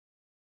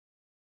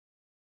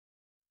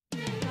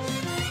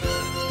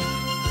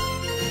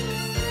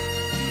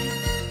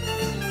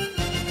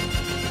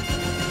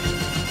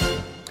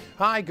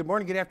Hi, good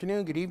morning, good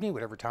afternoon, good evening,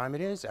 whatever time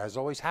it is. As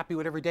always, happy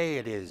whatever day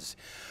it is.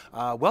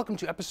 Welcome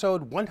to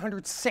episode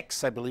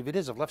 106, I believe it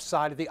is, of Left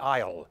Side of the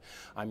Aisle.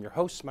 I'm your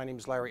host. My name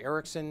is Larry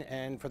Erickson,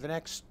 and for the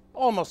next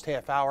almost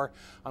half hour,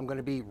 I'm going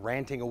to be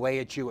ranting away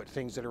at you at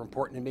things that are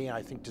important to me and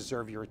I think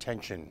deserve your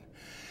attention.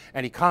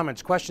 Any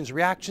comments, questions,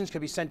 reactions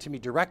can be sent to me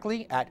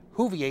directly at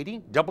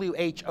whoviating,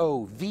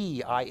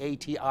 WHOVIATING,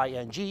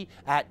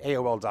 at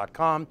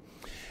AOL.com.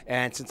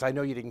 And since I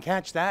know you didn't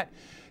catch that,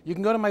 you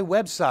can go to my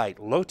website,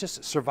 Lotus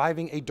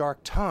Surviving a Dark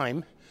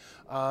Time,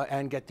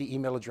 and get the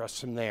email address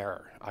from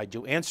there. I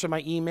do answer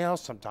my emails,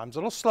 sometimes a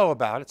little slow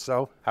about it,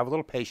 so have a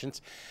little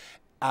patience.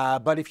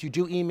 But if you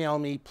do email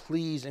me,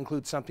 please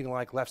include something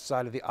like Left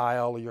Side of the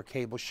Aisle or your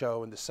cable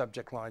show in the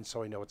subject line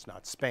so I know it's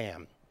not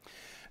spam.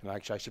 And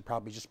actually, I should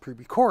probably just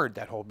pre-record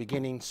that whole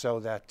beginning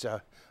so that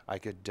I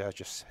could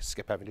just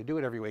skip having to do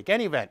it every week.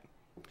 Any event.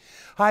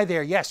 Hi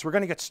there. Yes, we're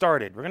going to get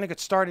started. We're going to get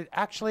started.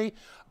 Actually,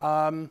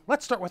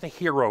 let's start with a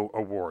Hero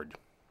Award.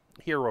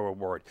 Hero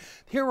Award.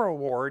 The Hero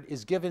Award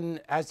is given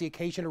as the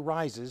occasion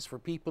arises for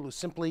people who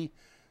simply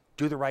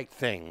do the right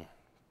thing.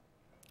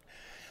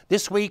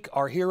 This week,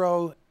 our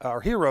heroes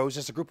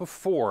is a group of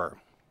four.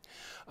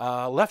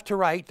 Left to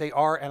right, they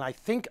are, and I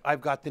think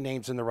I've got the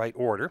names in the right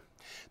order.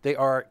 They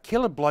are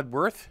Kayla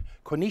Bloodworth,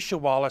 Quenisha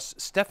Wallace,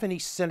 Stephanie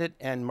Sinnott,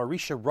 and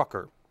Marisha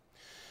Rucker.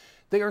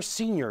 They are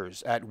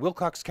seniors at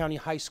Wilcox County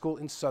High School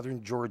in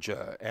southern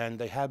Georgia, and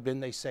they have been,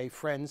 they say,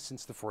 friends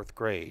since the 4th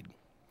grade.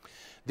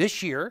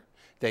 This year,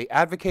 they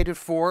advocated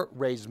for,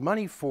 raised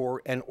money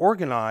for, and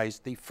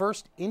organized the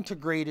first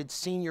integrated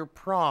senior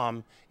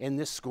prom in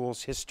this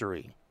school's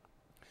history.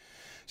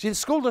 See, the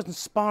school doesn't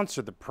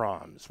sponsor the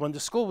proms. When the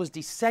school was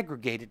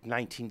desegregated in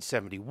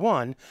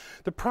 1971,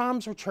 the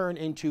proms were turned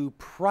into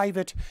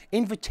private,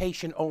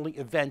 invitation-only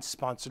events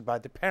sponsored by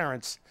the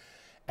parents,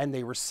 and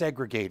they were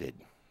segregated.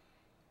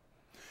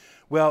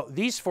 Well,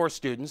 these four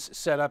students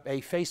set up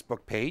a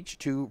Facebook page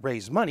to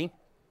raise money,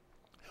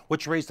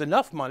 which raised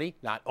enough money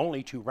not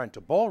only to rent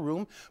a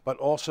ballroom, but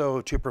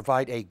also to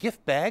provide a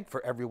gift bag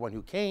for everyone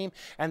who came,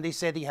 and they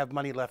say they have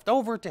money left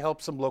over to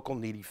help some local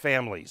needy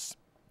families.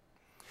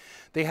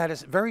 They had a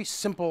very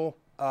simple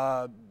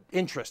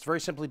interest,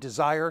 very simply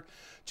desire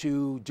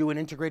to do an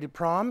integrated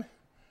prom.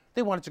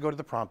 They wanted to go to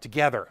the prom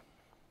together.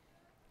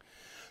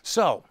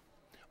 So,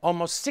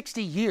 almost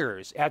 60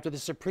 years after the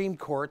Supreme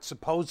Court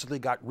supposedly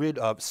got rid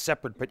of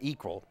separate but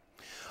equal,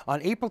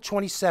 on April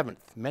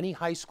 27th, many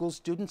high school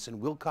students in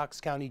Wilcox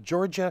County,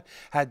 Georgia,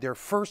 had their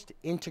first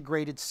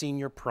integrated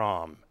senior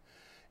prom.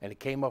 And it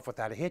came off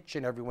without a hitch,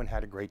 and everyone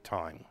had a great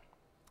time.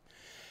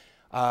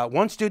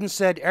 One student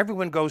said,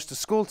 everyone goes to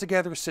school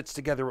together, sits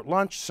together at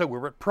lunch, so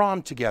we're at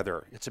prom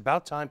together. It's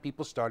about time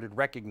people started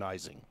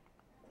recognizing.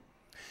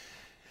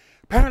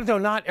 Apparently, though,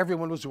 not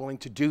everyone was willing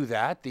to do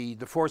that. The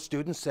four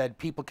students said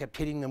people kept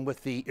hitting them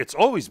with the "it's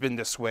always been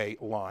this way"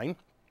 line.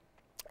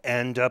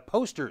 And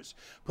posters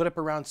put up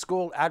around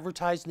school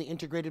advertising the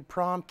integrated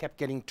prom kept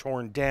getting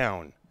torn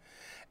down.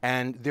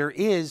 And there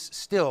is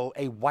still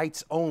a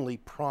whites-only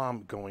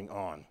prom going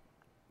on.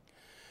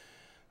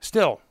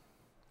 Still,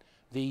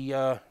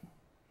 the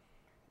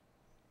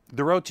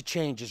road to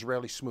change is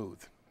rarely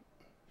smooth.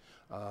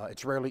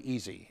 It's rarely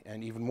easy,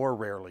 and even more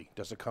rarely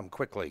does it come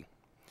quickly.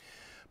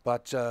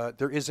 But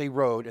there is a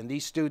road, and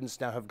these students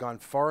now have gone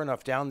far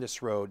enough down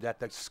this road that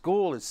the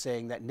school is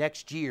saying that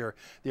next year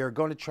they are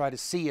going to try to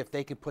see if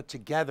they can put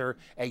together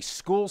a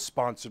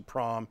school-sponsored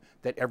prom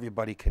that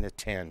everybody can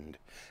attend.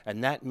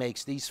 And that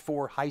makes these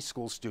four high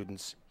school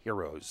students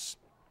heroes.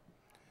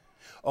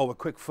 Oh, a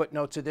quick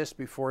footnote to this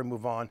before we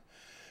move on.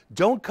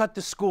 Don't cut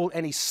the school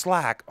any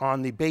slack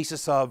on the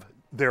basis of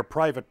their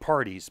private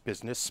parties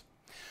business.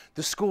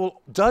 The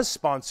school does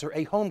sponsor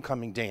a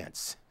homecoming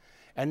dance,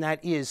 and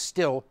that is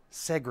still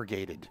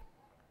segregated.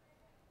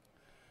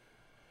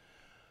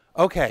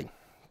 Okay,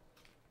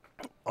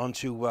 on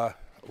to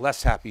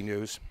less happy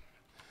news.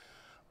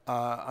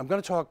 I'm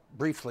going to talk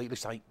briefly, at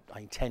least I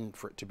intend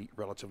for it to be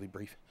relatively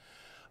brief.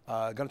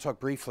 I'm going to talk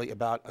briefly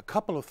about a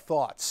couple of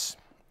thoughts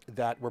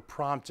that were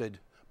prompted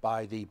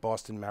by the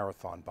Boston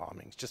Marathon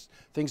bombings, just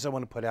things I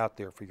want to put out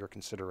there for your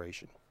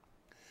consideration.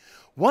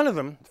 One of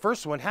them, the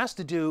first one, has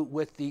to do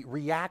with the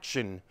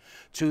reaction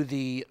to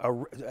the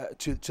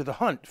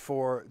hunt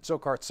for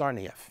Dzhokhar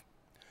Tsarnaev.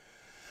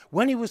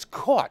 When he was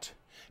caught,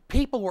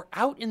 people were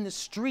out in the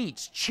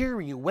streets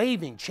cheering and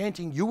waving,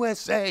 chanting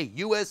 "USA,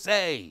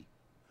 USA."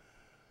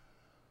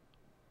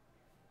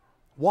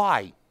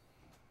 Why?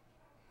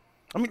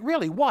 I mean,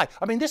 really, why?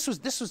 I mean, this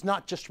was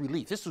not just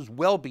relief. This was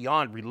well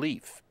beyond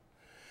relief.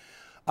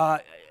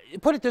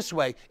 Put it this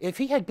way: if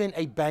he had been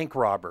a bank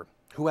robber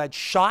who had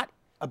shot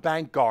a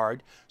bank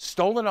guard,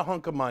 stolen a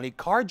hunk of money,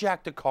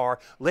 carjacked a car,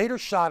 later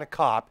shot a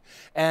cop,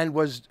 and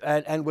was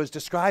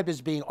described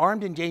as being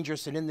armed and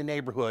dangerous and in the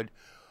neighborhood,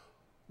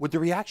 would the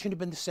reaction have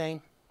been the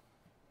same?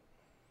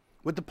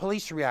 Would the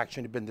police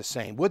reaction have been the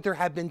same? Would there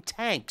have been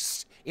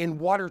tanks in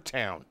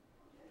Watertown?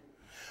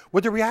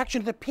 Would the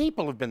reaction of the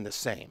people have been the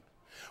same?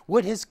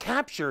 Would his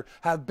capture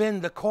have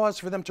been the cause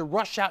for them to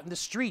rush out in the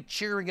street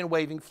cheering and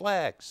waving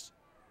flags?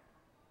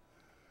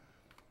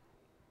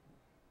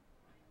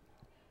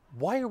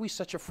 Why are we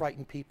such a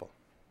frightened people?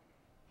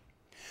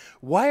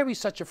 Why are we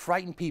such a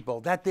frightened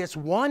people that this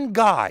one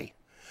guy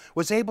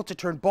was able to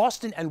turn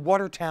Boston and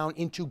Watertown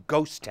into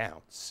ghost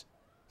towns?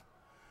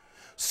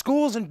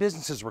 Schools and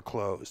businesses were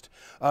closed.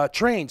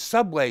 Trains,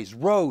 subways,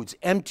 roads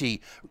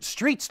empty.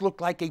 Streets looked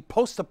like a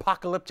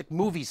post-apocalyptic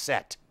movie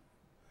set.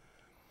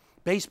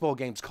 Baseball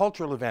games,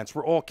 cultural events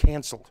were all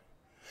canceled.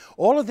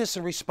 All of this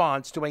in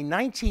response to a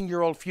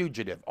 19-year-old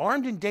fugitive,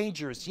 armed and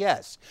dangerous,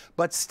 yes,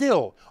 but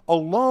still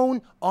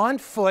alone, on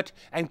foot,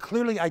 and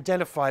clearly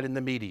identified in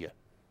the media.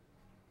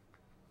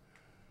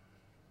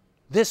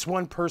 This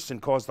one person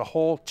caused the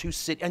whole two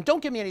city, and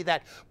don't give me any of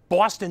that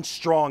Boston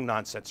strong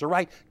nonsense, all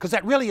right? Because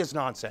that really is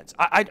nonsense.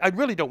 I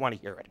really don't want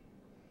to hear it.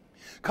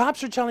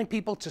 Cops are telling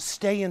people to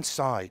stay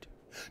inside.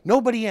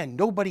 Nobody in,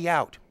 nobody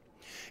out.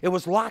 It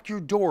was lock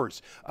your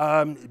doors.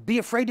 Be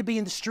afraid to be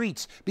in the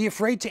streets. Be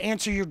afraid to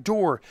answer your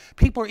door.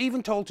 People are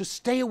even told to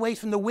stay away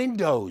from the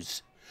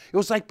windows. It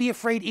was like be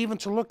afraid even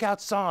to look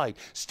outside.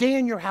 Stay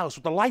in your house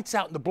with the lights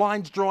out and the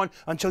blinds drawn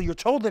until you're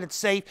told that it's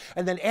safe.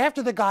 And then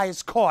after the guy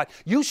is caught,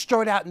 you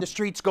strut out in the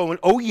streets going,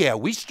 oh yeah,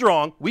 we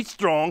strong, we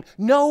strong.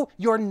 No,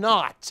 you're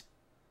not.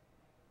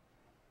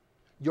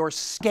 You're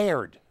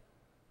scared.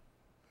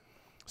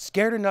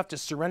 Scared enough to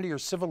surrender your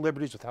civil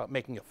liberties without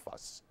making a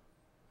fuss.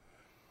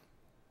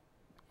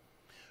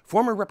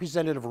 Former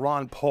Representative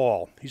Ron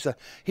Paul,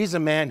 he's a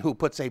man who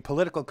puts a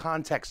political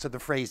context to the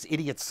phrase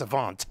idiot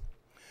savant.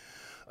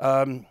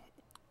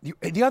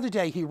 The other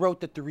day, he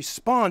wrote that the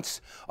response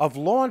of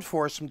law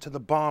enforcement to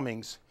the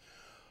bombings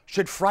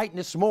should frighten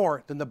us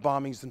more than the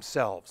bombings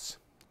themselves.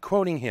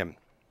 Quoting him,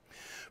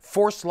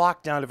 forced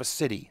lockdown of a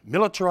city,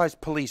 militarized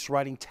police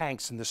riding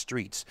tanks in the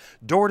streets,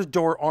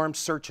 door-to-door armed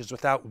searches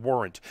without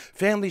warrant,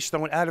 families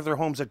thrown out of their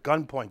homes at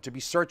gunpoint to be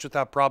searched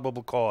without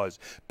probable cause,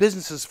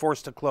 businesses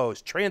forced to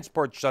close,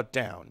 transport shut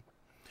down.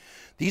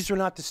 These are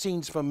not the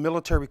scenes from a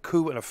military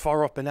coup in a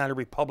far-off banana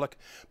republic,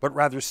 but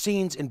rather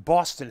scenes in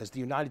Boston as the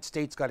United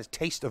States got a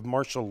taste of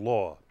martial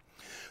law.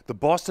 The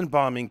Boston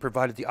bombing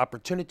provided the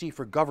opportunity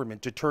for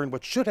government to turn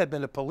what should have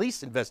been a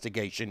police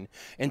investigation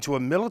into a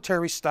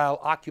military-style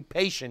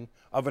occupation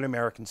of an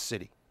American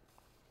city.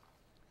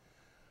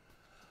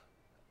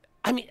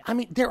 I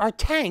mean, there are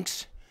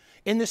tanks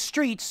in the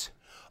streets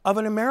of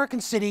an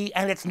American city,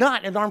 and it's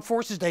not an Armed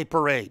Forces Day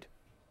parade.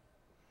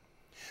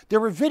 There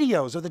were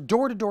videos of the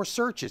door-to-door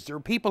searches. There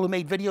were people who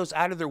made videos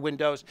out of their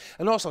windows,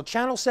 and also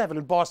Channel 7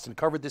 in Boston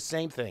covered the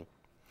same thing.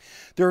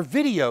 There are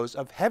videos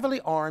of heavily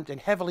armed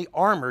and heavily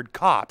armored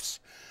cops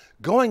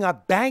going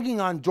up, banging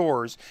on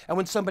doors, and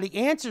when somebody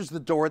answers the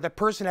door, that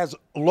person has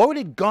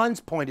loaded guns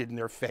pointed in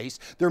their face.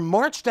 They're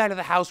marched out of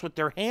the house with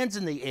their hands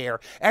in the air.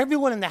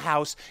 Everyone in the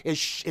house is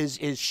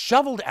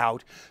shoveled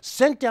out,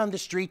 sent down the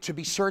street to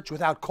be searched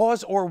without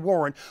cause or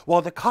warrant,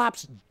 while the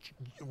cops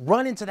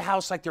run into the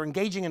house like they're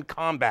engaging in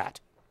combat.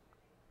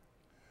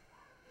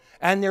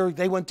 And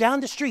they went down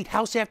the street,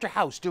 house after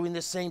house, doing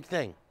the same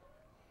thing.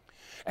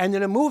 And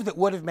in a move that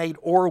would have made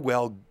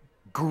Orwell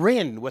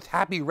grin with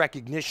happy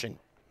recognition,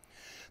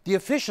 the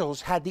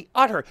officials had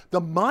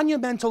the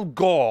monumental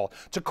gall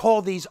to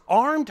call these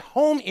armed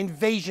home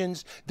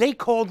invasions, they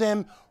called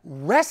them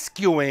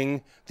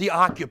rescuing the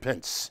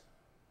occupants.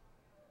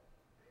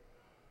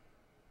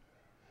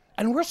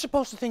 And we're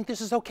supposed to think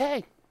this is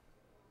okay.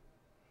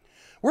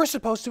 We're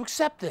supposed to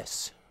accept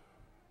this.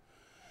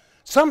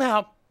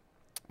 Somehow,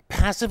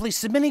 passively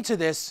submitting to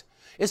this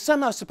is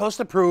somehow supposed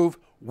to prove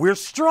we're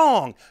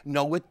strong.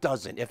 No, it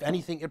doesn't. If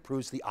anything, it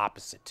proves the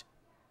opposite.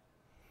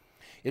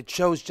 It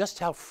shows just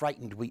how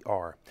frightened we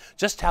are,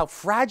 just how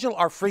fragile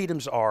our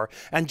freedoms are,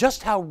 and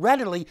just how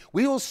readily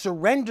we will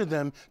surrender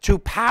them to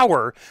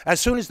power as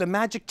soon as the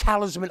magic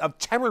talisman of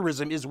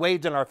terrorism is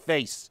waved in our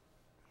face.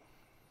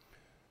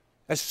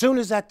 As soon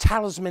as that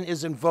talisman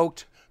is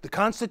invoked, the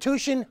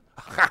Constitution?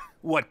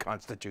 What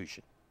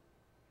Constitution?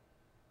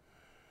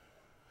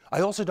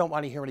 I also don't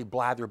want to hear any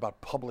blather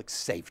about public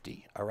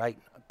safety, all right?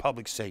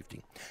 Public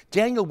safety.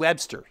 Daniel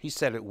Webster, he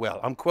said it well.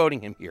 I'm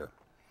quoting him here.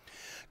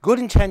 Good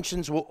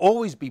intentions will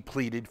always be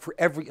pleaded for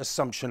every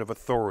assumption of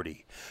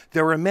authority.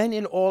 There are men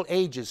in all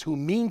ages who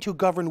mean to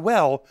govern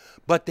well,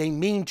 but they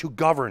mean to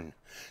govern.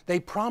 They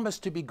promise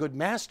to be good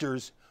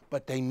masters,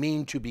 but they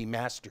mean to be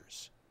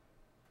masters.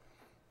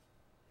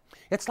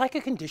 It's like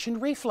a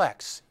conditioned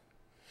reflex.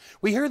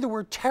 We hear the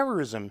word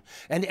terrorism,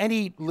 and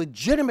any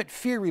legitimate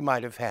fear we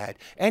might have had,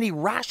 any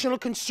rational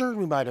concern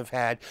we might have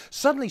had,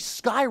 suddenly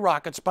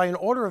skyrockets by an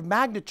order of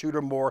magnitude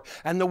or more,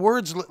 and the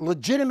words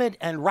legitimate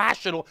and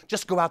rational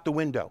just go out the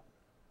window.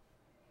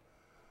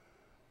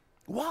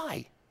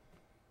 Why?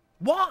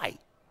 Why?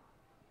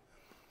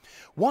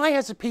 Why,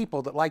 as a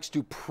people that likes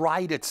to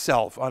pride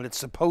itself on its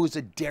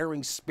supposed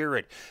daring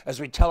spirit, as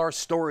we tell our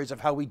stories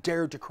of how we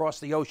dared to cross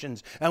the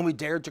oceans, and we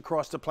dared to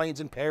cross the plains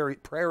and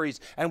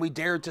prairies, and we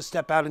dared to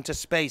step out into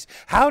space,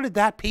 how did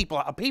that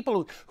people, a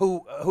people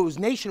whose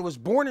nation was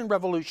born in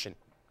revolution,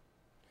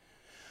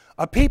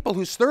 a people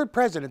whose third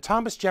president,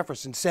 Thomas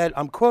Jefferson, said,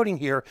 I'm quoting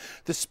here,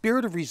 the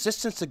spirit of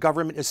resistance to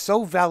government is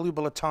so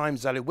valuable at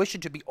times that I wish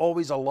it to be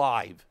always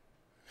alive.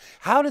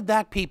 How did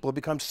that people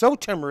become so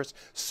timorous,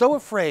 so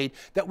afraid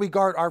that we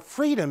regard our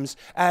freedoms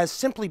as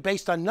simply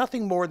based on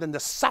nothing more than the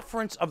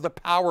sufferance of the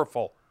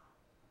powerful?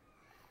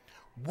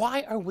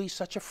 Why are we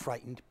such a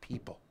frightened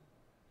people?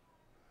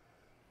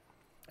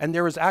 And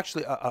there is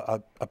actually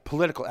a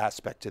political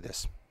aspect to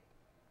this.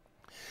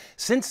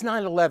 Since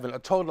 9/11, a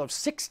total of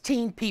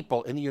 16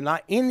 people in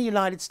the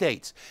United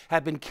States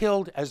have been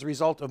killed as a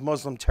result of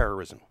Muslim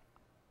terrorism.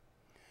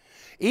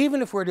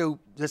 Even if we're to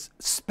just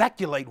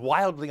speculate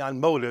wildly on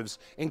motives,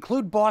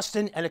 include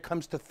Boston, and it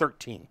comes to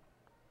 13.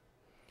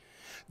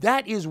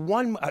 That is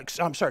one,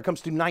 I'm sorry, it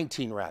comes to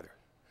 19 rather.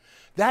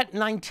 That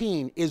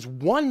 19 is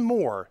one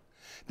more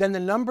than the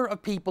number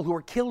of people who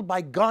were killed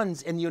by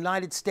guns in the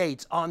United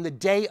States on the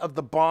day of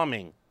the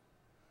bombing.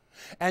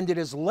 And it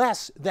is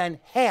less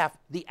than half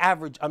the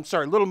average, I'm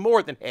sorry, a little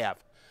more than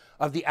half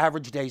of the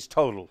average day's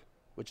total,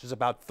 which is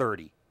about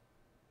 30.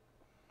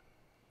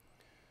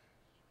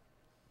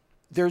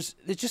 The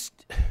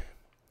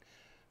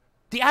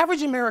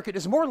average American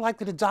is more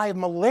likely to die of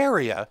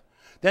malaria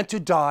than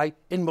to die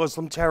in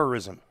Muslim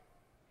terrorism.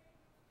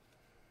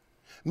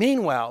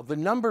 Meanwhile, the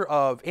number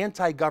of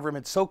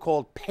anti-government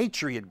so-called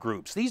patriot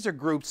groups, these are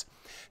groups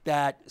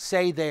that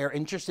say they are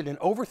interested in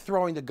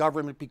overthrowing the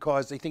government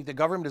because they think the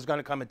government is going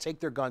to come and take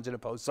their guns and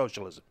impose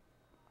socialism.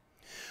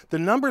 The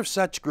number of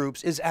such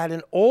groups is at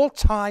an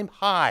all-time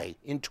high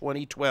in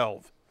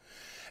 2012.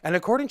 And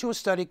according to a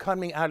study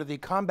coming out of the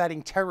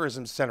Combating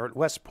Terrorism Center at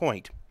West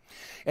Point,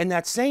 in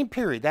that same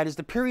period, that is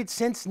the period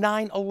since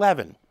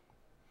 9/11,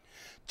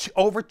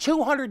 over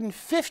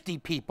 250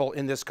 people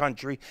in this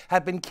country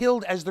have been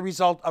killed as the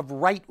result of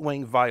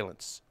right-wing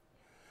violence.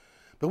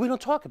 But we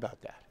don't talk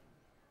about that.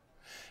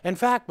 In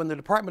fact, when the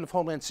Department of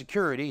Homeland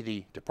Security,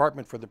 the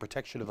Department for the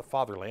Protection of the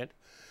Fatherland,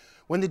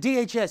 when the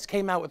DHS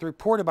came out with a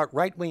report about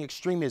right-wing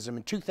extremism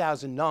in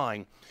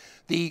 2009,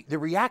 the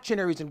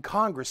reactionaries in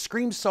Congress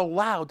screamed so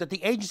loud that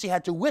the agency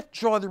had to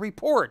withdraw the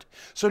report.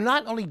 So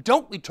not only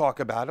don't we talk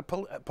about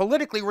it,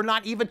 politically we're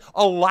not even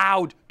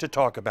allowed to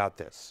talk about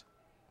this.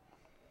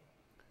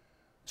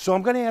 So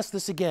I'm going to ask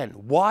this again.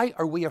 Why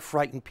are we a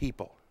frightened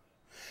people?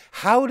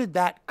 How did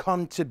that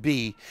come to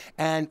be?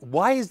 And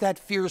why is that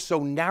fear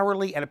so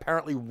narrowly and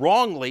apparently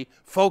wrongly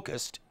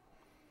focused?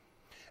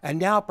 And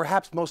now,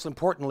 perhaps most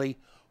importantly,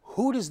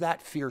 who does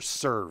that fear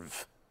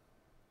serve?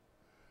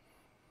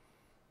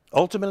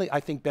 Ultimately, I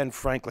think Ben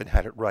Franklin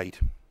had it right.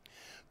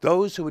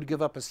 Those who would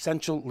give up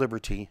essential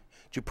liberty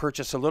to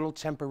purchase a little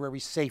temporary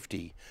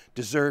safety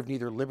deserve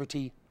neither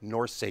liberty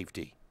nor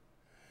safety.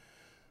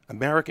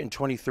 America in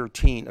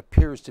 2013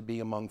 appears to be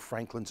among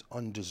Franklin's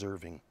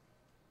undeserving.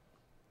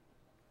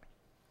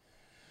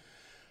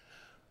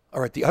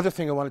 All right, the other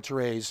thing I wanted to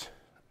raise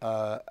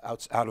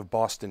out of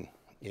Boston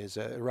is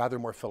rather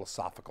more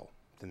philosophical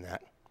than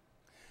that.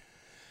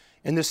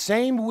 In the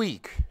same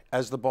week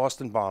as the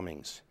Boston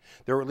bombings,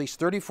 there were at least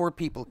 34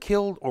 people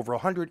killed, over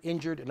 100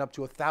 injured, and up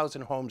to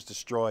 1,000 homes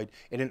destroyed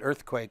in an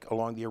earthquake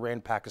along the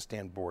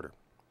Iran-Pakistan border.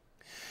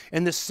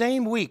 In the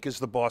same week as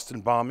the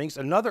Boston bombings,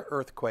 another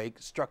earthquake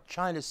struck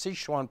China's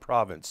Sichuan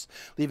province,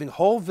 leaving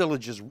whole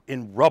villages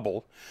in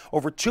rubble,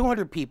 over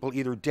 200 people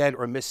either dead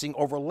or missing,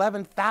 over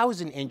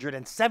 11,000 injured,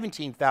 and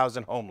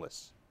 17,000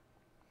 homeless.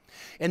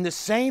 In the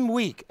same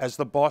week as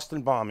the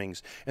Boston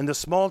bombings, in the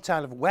small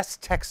town of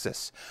West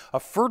Texas, a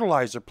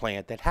fertilizer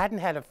plant that hadn't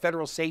had a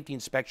federal safety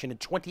inspection in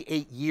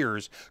 28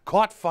 years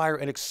caught fire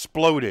and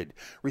exploded,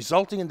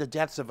 resulting in the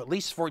deaths of at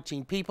least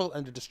 14 people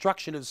and the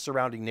destruction of the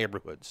surrounding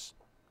neighborhoods.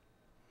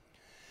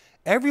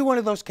 Every one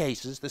of those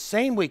cases, the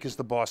same week as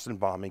the Boston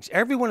bombings,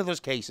 every one of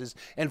those cases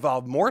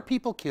involved more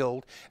people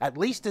killed, at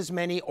least as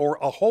many or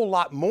a whole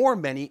lot more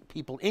many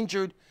people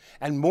injured,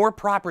 and more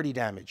property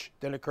damage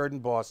than occurred in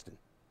Boston.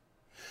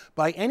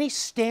 By any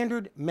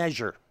standard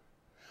measure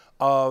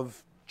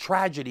of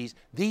tragedies,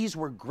 these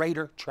were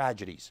greater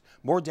tragedies.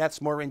 More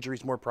deaths, more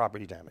injuries, more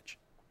property damage.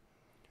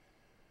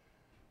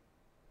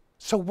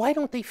 So why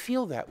don't they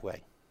feel that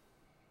way?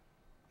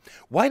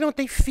 Why don't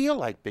they feel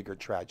like bigger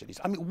tragedies?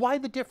 I mean, why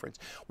the difference?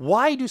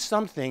 Why do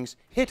some things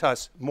hit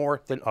us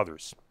more than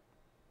others?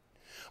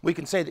 We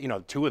can say that, you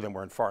know, two of them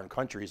were in foreign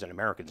countries and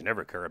Americans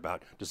never care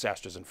about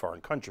disasters in foreign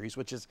countries,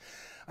 which is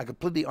a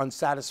completely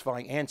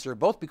unsatisfying answer,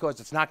 both because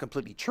it's not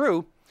completely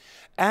true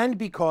and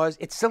because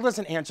it still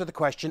doesn't answer the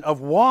question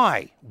of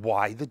why.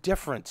 Why the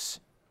difference?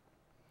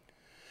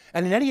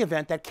 And in any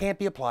event, that can't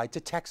be applied to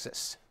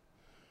Texas.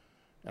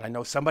 And I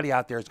know somebody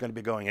out there is going to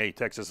be going, hey,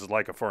 Texas is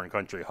like a foreign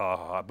country, ha,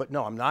 ha, ha. But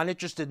no, I'm not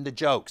interested in the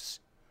jokes.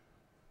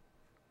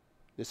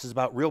 This is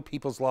about real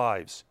people's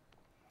lives.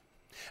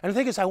 And the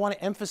thing is, I want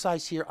to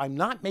emphasize here, I'm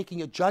not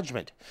making a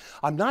judgment.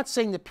 I'm not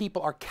saying that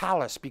people are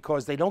callous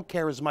because they don't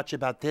care as much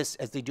about this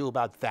as they do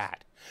about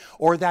that,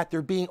 or that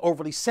they're being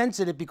overly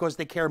sensitive because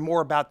they care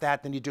more about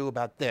that than you do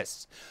about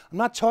this.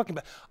 I'm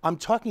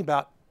talking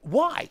about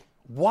why.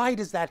 Why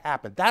does that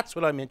happen? That's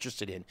what I'm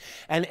interested in.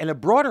 And a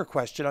broader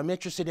question, I'm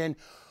interested in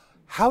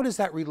how does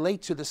that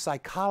relate to the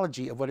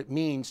psychology of what it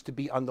means to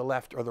be on the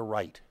left or the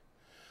right,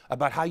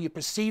 about how you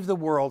perceive the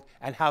world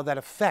and how that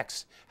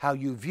affects how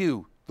you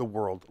view the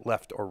world,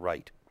 left or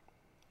right.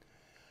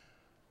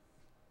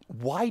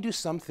 Why do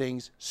some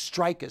things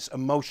strike us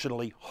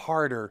emotionally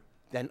harder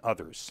than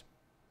others?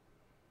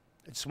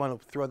 I just want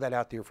to throw that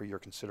out there for your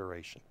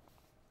consideration.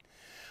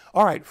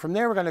 All right, from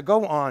there we're going to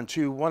go on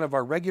to one of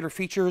our regular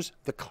features,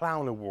 the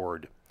Clown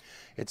Award.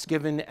 It's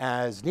given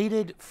as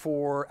needed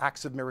for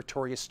acts of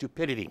meritorious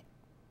stupidity.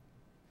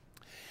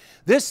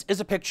 This is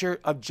a picture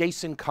of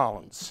Jason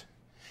Collins.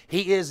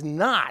 He is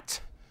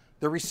not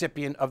the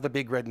recipient of the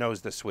Big Red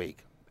Nose this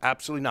week.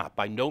 Absolutely not,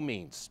 by no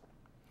means.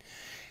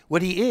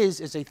 What he is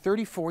a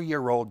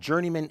 34-year-old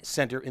journeyman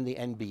center in the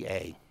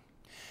NBA.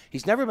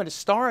 He's never been a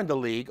star in the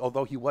league,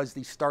 although he was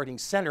the starting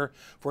center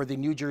for the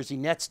New Jersey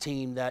Nets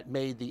team that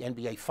made the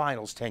NBA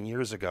Finals 10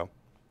 years ago.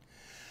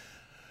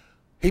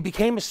 He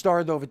became a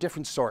star, though, of a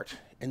different sort.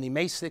 In the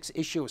May 6th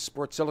issue of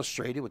Sports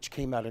Illustrated, which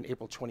came out on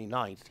April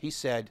 29th, he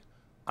said,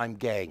 "I'm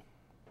gay."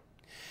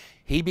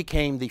 He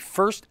became the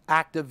first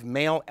active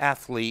male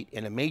athlete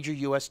in a major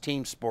U.S.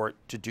 team sport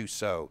to do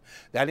so.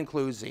 That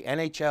includes the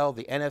NHL,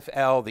 the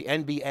NFL, the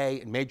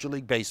NBA, and Major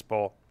League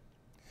Baseball.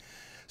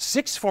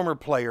 6 former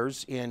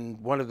players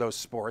in one of those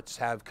sports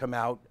have come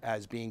out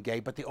as being gay,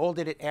 but they all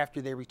did it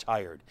after they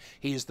retired.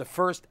 He is the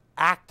first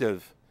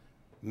active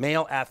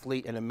male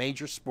athlete in a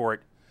major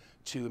sport,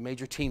 a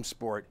major team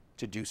sport,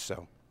 to do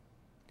so.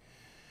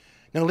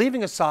 Now,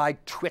 leaving aside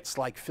twits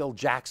like Phil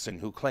Jackson,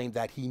 who claimed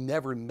that he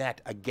never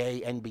met a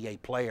gay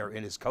NBA player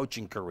in his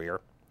coaching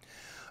career,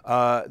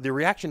 the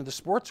reaction of the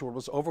sports world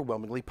was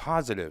overwhelmingly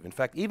positive. In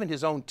fact, even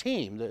his own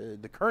team,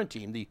 the current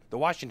team, the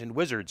Washington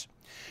Wizards,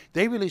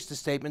 they released a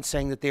statement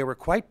saying that they were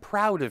quite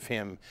proud of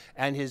him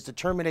and his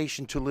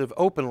determination to live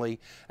openly,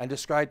 and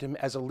described him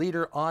as a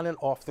leader on and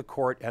off the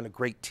court and a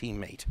great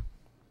teammate.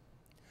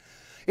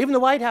 Even the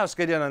White House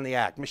got in on the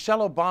act.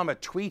 Michelle Obama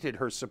tweeted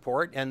her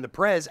support, and the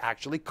press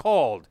actually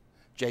called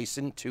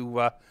Jason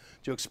to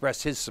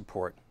express his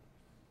support.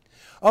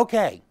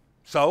 Okay,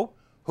 so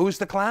who's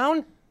the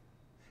clown?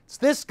 It's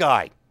this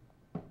guy.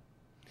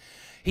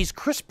 He's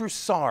Chris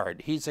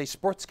Broussard. He's a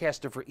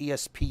sportscaster for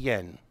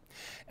ESPN.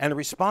 And in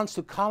response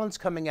to Collins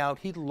coming out,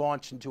 he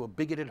launched into a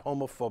bigoted,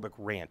 homophobic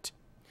rant.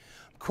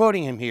 I'm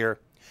quoting him here.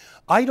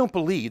 "I don't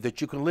believe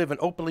that you can live an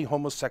openly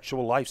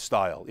homosexual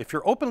lifestyle. If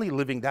you're openly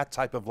living that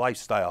type of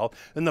lifestyle,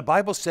 then the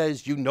Bible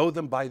says you know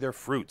them by their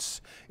fruits.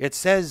 It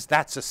says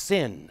that's a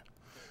sin."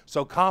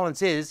 So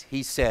Collins is,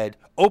 he said,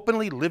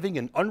 openly living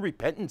in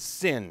unrepentant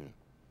sin.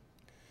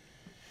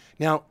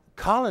 Now,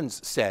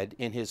 Collins said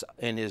in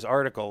his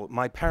article,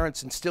 "My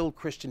parents instilled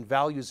Christian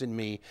values in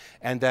me,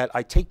 and that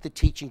I take the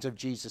teachings of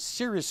Jesus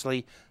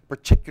seriously,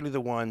 particularly the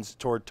ones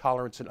toward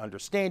tolerance and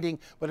understanding,"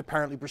 but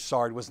apparently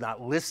Broussard was not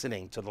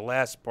listening to the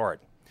last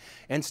part.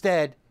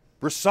 Instead,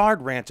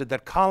 Broussard ranted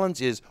that Collins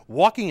is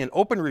walking in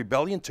open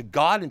rebellion to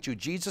God and to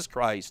Jesus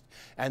Christ,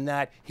 and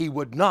that he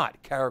would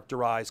not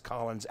characterize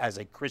Collins as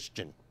a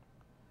Christian.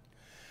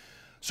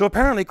 So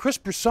apparently Chris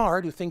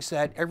Broussard, who thinks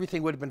that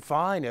everything would have been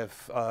fine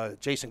if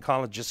Jason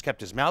Collins just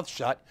kept his mouth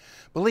shut,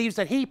 believes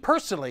that he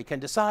personally can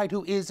decide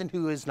who is and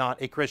who is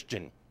not a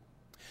Christian.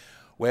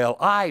 Well,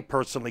 I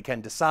personally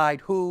can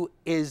decide who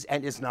is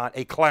and is not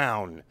a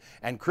clown,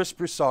 and Chris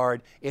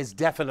Broussard is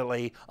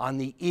definitely on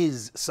the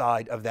is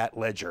side of that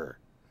ledger.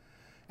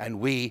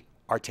 And we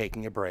are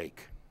taking a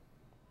break.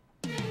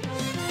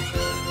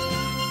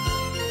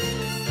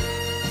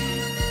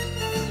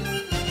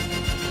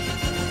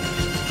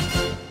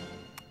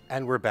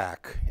 And we're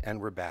back,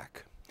 and we're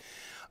back.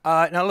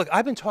 Now, look,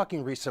 I've been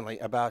talking recently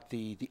about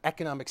the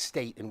economic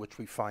state in which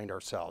we find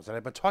ourselves, and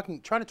I've been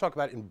trying to talk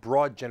about it in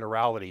broad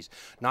generalities,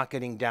 not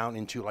getting down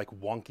into like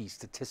wonky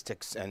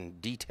statistics and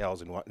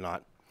details and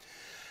whatnot.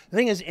 The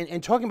thing is,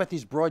 in talking about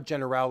these broad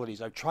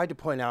generalities, I've tried to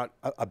point out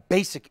a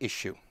basic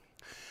issue,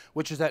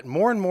 which is that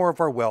more and more of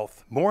our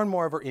wealth, more and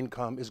more of our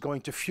income is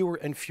going to fewer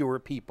and fewer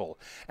people,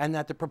 and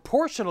that the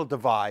proportional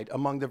divide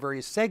among the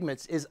various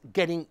segments is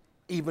getting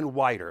even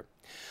wider.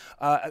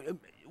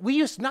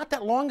 Not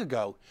that long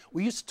ago,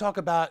 we used to talk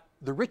about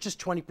the richest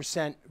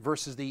 20%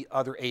 versus the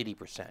other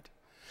 80%.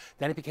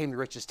 Then it became the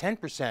richest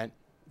 10%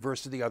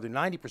 versus the other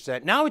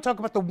 90%. Now we talk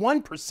about the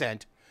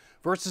 1%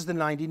 versus the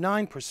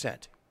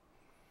 99%.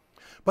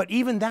 But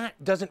even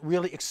that doesn't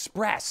really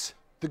express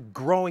the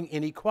growing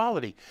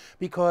inequality,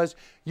 because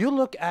you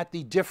look at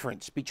the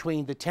difference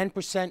between the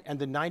 10% and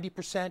the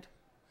 90%,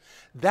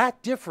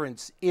 that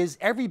difference is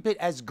every bit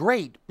as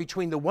great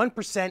between the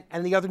 1%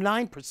 and the other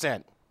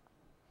 9%.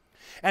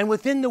 And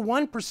within the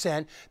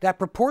 1%, that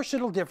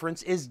proportional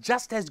difference is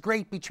just as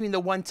great between the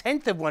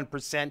 1/10 of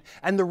 1%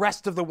 and the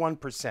rest of the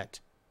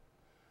 1%.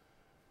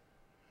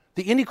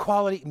 The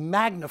inequality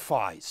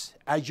magnifies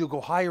as you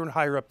go higher and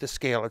higher up the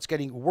scale. It's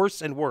getting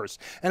worse and worse.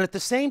 And at the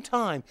same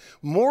time,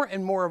 more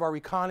and more of our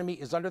economy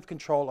is under the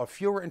control of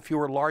fewer and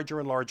fewer larger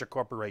and larger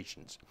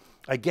corporations.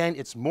 Again,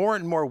 it's more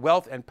and more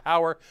wealth and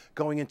power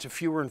going into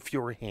fewer and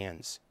fewer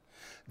hands.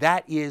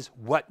 That is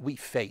what we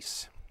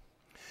face.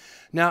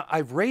 Now,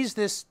 I've raised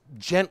this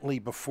gently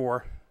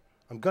before.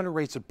 I'm going to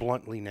raise it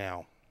bluntly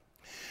now.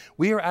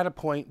 We are at a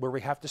point where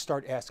we have to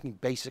start asking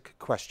basic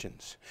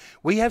questions.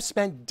 We have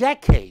spent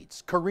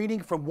decades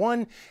careening from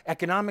one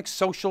economic,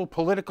 social,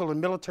 political,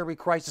 and military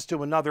crisis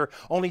to another,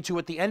 only to,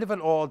 at the end of it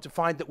all, to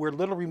find that we're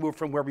little removed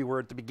from where we were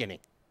at the beginning.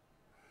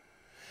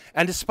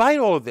 And despite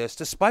all of this,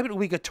 despite what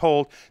we get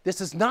told, this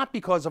is not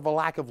because of a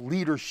lack of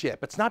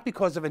leadership. It's not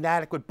because of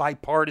inadequate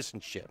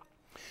bipartisanship.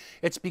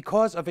 It's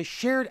because of a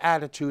shared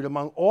attitude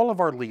among all of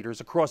our leaders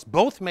across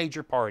both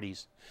major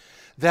parties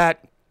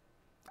that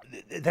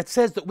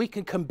says that we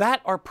can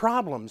combat our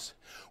problems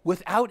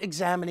without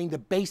examining the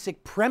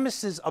basic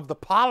premises of the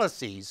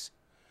policies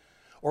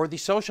or the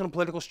social and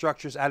political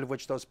structures out of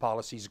which those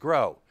policies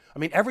grow. I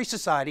mean, every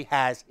society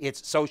has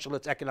its social,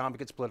 its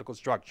economic, its political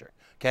structure,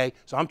 okay?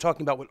 So I'm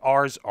talking about what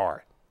ours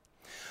are.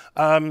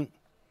 The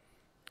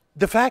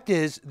fact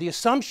is, the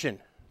assumption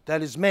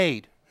that is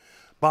made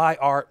by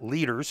our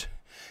leaders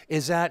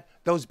is that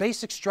those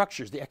basic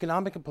structures, the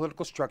economic and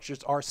political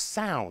structures, are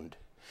sound.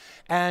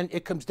 And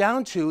it comes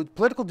down to,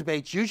 political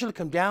debates usually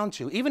come down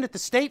to, even at the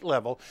state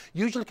level,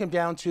 usually come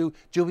down to,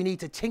 do we need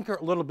to tinker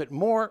a little bit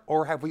more,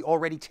 or have we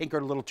already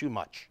tinkered a little too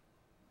much?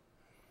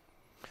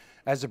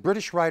 As a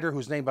British writer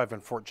whose name I've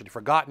unfortunately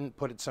forgotten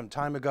put it some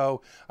time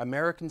ago,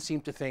 Americans seem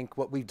to think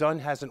what we've done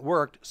hasn't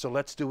worked, so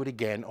let's do it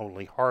again,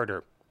 only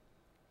harder.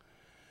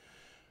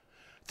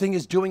 Thing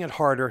is, doing it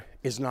harder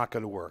is not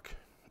going to work.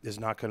 Is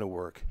not going to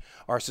work.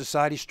 Our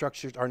society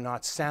structures are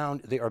not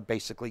sound. They are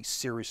basically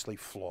seriously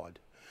flawed.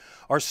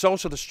 Our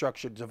social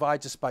structure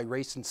divides us by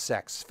race and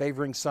sex,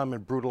 favoring some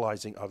and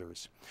brutalizing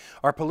others.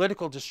 Our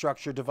political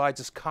structure divides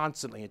us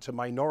constantly into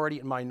majority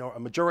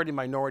and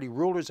minority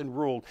rulers and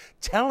ruled,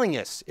 telling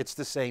us it's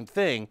the same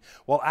thing,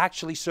 while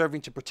actually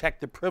serving to protect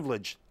the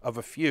privilege of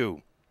a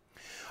few.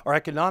 Our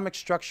economic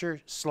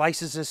structure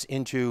slices us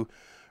into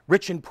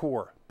rich and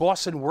poor,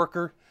 boss and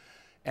worker,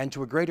 and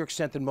to a greater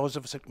extent than most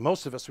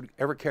of us would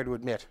ever care to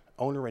admit,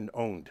 owner and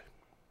owned.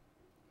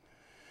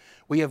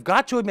 We have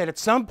got to admit at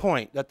some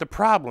point that the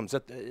problems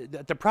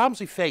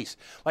we face,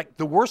 like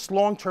the worst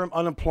long-term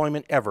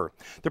unemployment ever,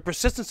 the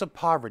persistence of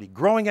poverty,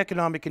 growing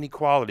economic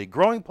inequality,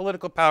 growing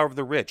political power of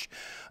the rich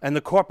and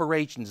the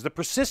corporations, the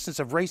persistence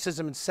of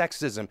racism and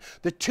sexism,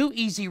 the too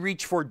easy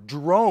reach for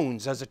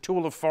drones as a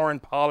tool of foreign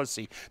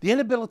policy, the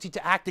inability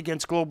to act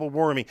against global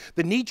warming,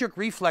 the knee-jerk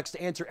reflex to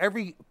answer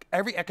every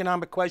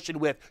economic question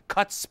with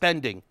cut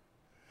spending.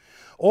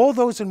 All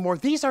those and more,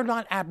 these are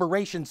not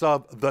aberrations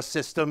of the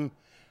system.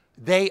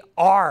 They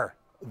are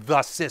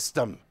the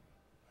system.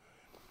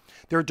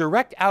 They're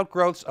direct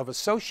outgrowths of a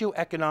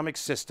socio-economic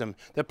system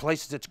that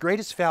places its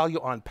greatest value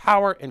on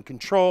power and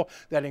control,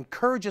 that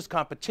encourages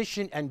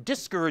competition and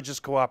discourages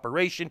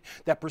cooperation,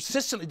 that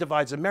persistently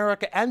divides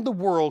America and the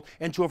world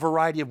into a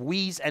variety of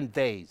we's and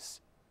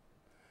they's.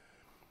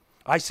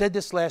 I said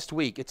this last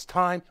week. It's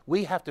time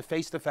we have to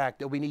face the fact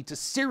that we need to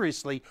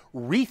seriously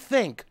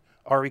rethink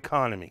our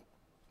economy.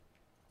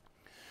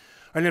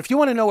 And if you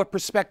want to know what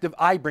perspective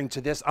I bring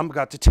to this, I'm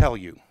about to tell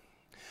you.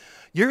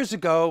 Years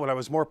ago, when I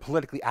was more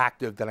politically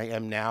active than I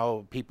am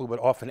now, people would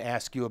often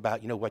ask you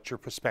about, what your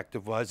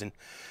perspective was. And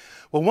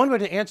well, one way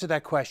to answer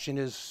that question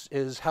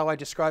is how I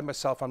describe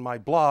myself on my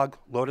blog,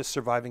 Lotus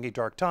Surviving a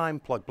Dark Time,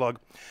 plug.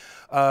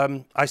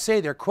 I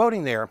say there,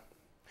 quoting there,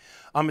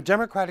 I'm a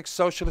democratic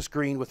socialist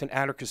green with an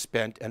anarchist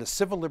bent and a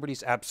civil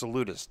liberties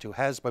absolutist who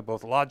has, by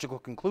both logical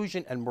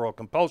conclusion and moral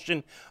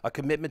compulsion, a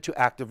commitment to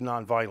active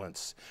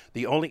nonviolence.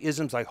 The only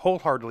isms I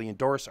wholeheartedly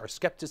endorse are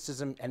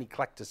skepticism and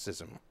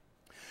eclecticism.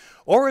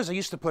 Or, as I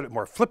used to put it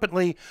more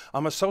flippantly,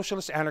 I'm a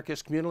socialist,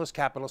 anarchist, communalist,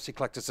 capitalist,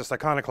 eclecticist,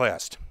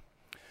 iconoclast.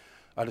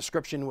 A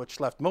description which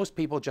left most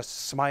people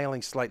just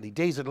smiling slightly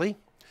dazedly,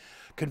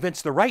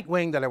 convinced the right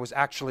wing that I was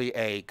actually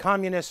a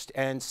communist,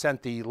 and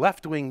sent the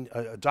left-wing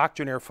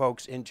doctrinaire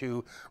folks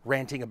into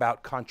ranting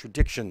about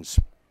contradictions.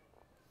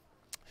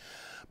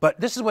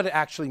 But this is what it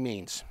actually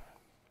means.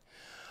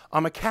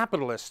 I'm a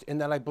capitalist in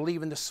that I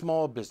believe in the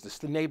small business,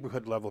 the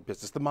neighborhood level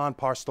business, the mom and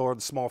pop store, the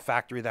small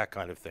factory, that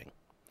kind of thing.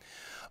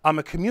 I'm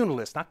a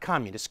communalist, not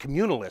communist,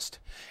 communalist,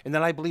 in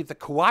that I believe that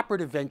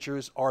cooperative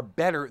ventures are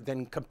better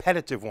than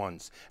competitive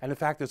ones. And in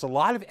fact, there's a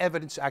lot of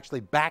evidence to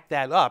actually back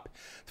that up.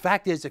 The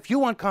fact is, if you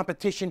want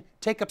competition,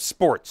 take up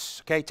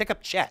sports, okay? Take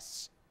up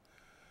chess.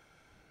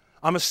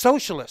 I'm a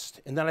socialist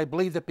in that I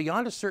believe that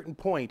beyond a certain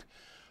point,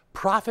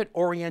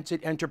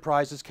 profit-oriented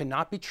enterprises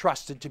cannot be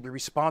trusted to be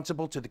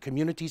responsible to the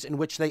communities in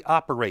which they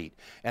operate.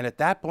 And at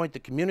that point, the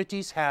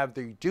communities have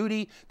the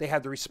duty, they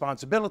have the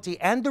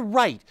responsibility, and the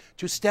right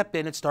to step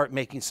in and start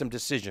making some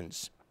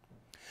decisions.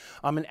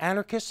 I'm an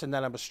anarchist in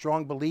that I'm a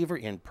strong believer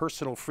in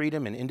personal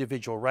freedom and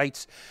individual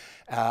rights.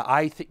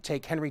 I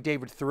take Henry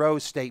David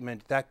Thoreau's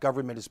statement, that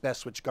government is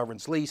best which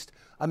governs least,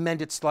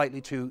 amend it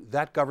slightly to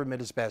that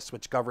government is best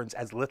which governs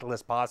as little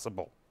as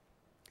possible.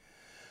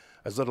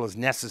 As little as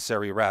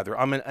necessary, rather.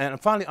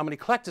 And finally, I'm an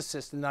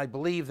eclecticist, and I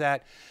believe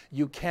that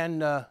you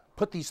can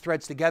put these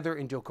threads together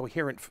into a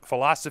coherent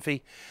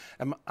philosophy.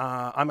 I'm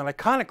an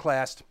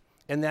iconoclast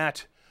in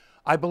that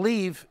I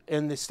believe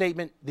in the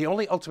statement, the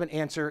only ultimate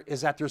answer is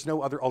that there's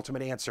no other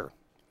ultimate answer.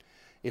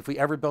 If we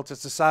ever built a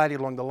society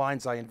along the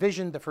lines I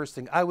envisioned, the first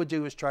thing I would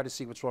do is try to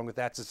see what's wrong with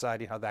that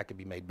society and how that could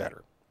be made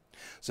better.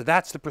 So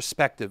that's the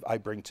perspective I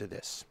bring to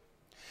this.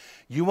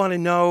 You want to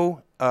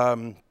know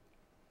a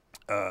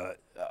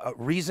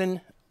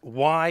reason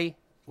why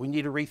we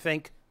need to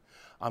rethink?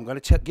 I'm going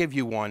to give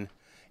you one.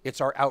 It's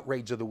our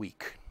outrage of the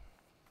week.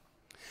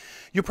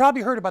 You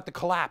probably heard about the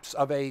collapse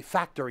of a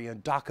factory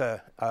in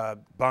Dhaka,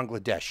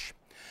 Bangladesh.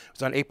 It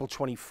was on April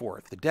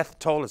 24th. The death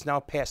toll is now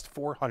past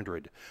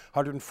 400.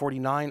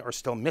 149 are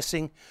still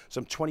missing.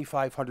 Some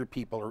 2,500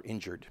 people are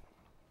injured.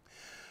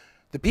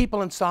 The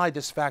people inside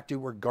this factory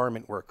were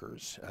garment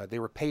workers. They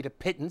were paid a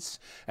pittance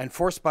and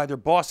forced by their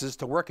bosses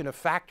to work in a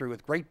factory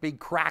with great big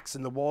cracks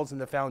in the walls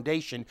and the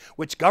foundation,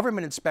 which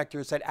government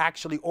inspectors had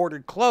actually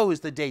ordered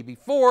closed the day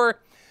before,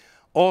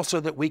 also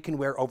that we can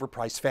wear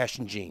overpriced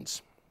fashion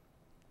jeans.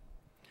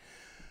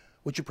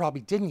 What you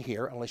probably didn't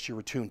hear, unless you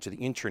were tuned to the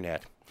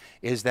internet,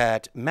 is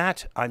that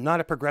Matt, I'm not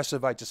a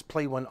progressive, I just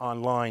play one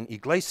online,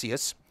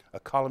 Yglesias, a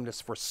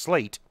columnist for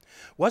Slate,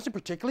 wasn't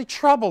particularly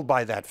troubled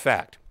by that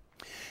fact.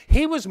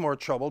 He was more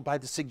troubled by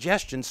the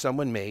suggestion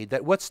someone made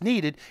that what's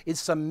needed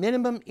is some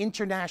minimum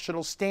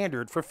international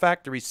standard for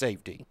factory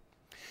safety.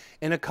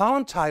 In a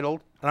column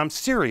titled, and I'm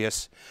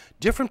serious,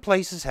 "Different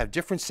Places Have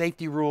Different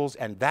Safety Rules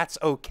and That's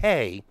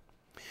Okay,"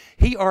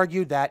 he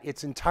argued that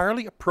it's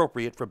entirely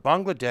appropriate for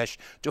Bangladesh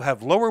to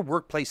have lower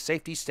workplace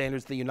safety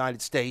standards than the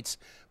United States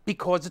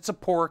because it's a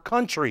poorer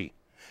country.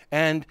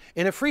 And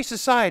in a free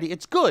society,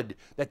 it's good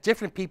that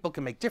different people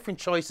can make different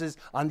choices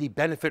on the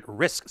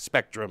benefit-risk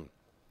spectrum.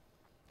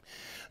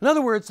 In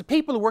other words, the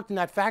people who worked in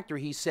that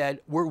factory, he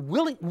said,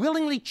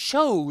 willingly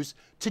chose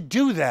to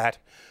do that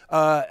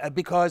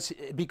because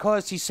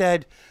he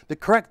said the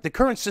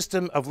current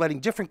system of letting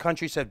different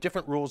countries have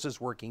different rules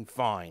is working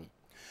fine.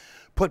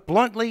 Put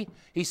bluntly,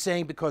 he's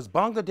saying because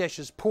Bangladesh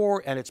is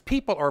poor and its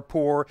people are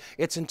poor,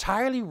 it's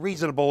entirely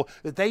reasonable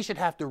that they should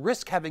have to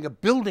risk having a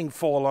building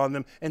fall on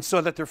them and so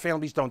that their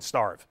families don't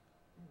starve.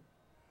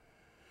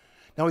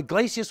 Now,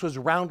 Yglesias was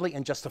roundly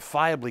and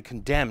justifiably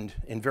condemned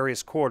in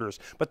various quarters,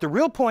 but the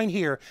real point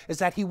here is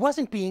that he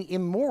wasn't being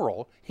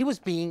immoral, he was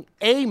being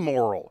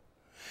amoral.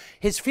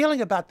 His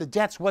feeling about the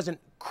deaths wasn't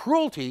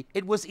cruelty,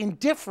 it was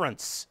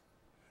indifference.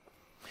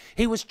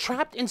 He was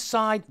trapped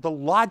inside the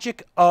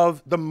logic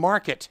of the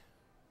market.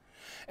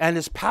 And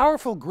his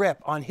powerful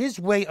grip on his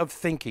way of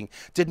thinking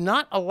did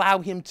not allow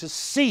him to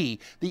see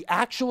the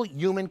actual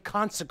human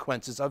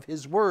consequences of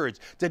his words,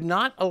 did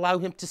not allow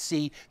him to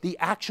see the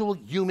actual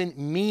human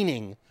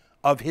meaning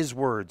of his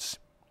words.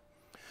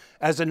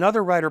 As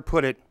another writer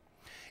put it,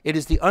 it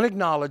is the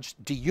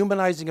unacknowledged,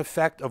 dehumanizing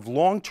effect of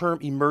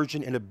long-term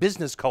immersion in a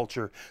business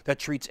culture that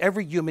treats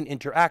every human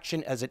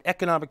interaction as an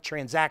economic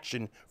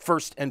transaction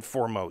first and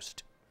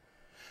foremost.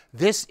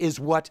 This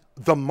is what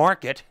the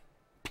market,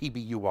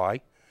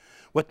 PBUI,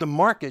 what the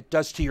market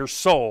does to your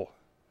soul.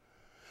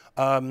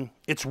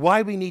 It's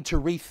why we need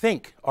to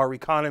rethink our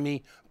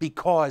economy,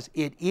 because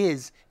it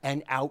is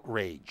an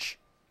outrage.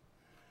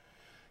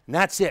 And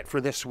that's it for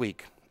this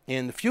week.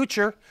 In the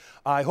future,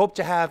 I hope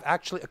to have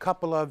actually a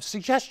couple of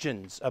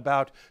suggestions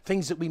about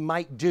things that we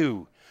might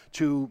do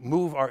to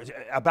move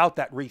about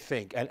that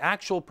rethink, and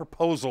actual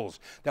proposals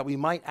that we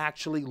might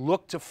actually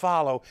look to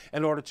follow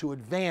in order to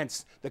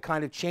advance the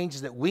kind of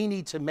changes that we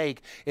need to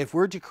make if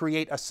we're to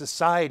create a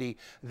society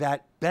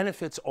that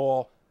benefits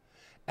all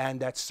and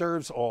that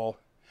serves all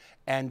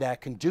and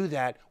that can do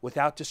that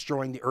without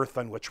destroying the earth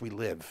on which we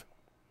live.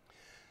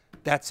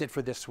 That's it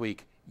for this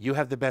week. You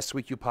have the best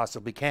week you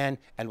possibly can,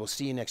 and we'll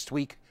see you next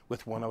week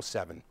with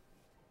 107.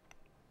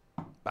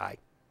 Bye.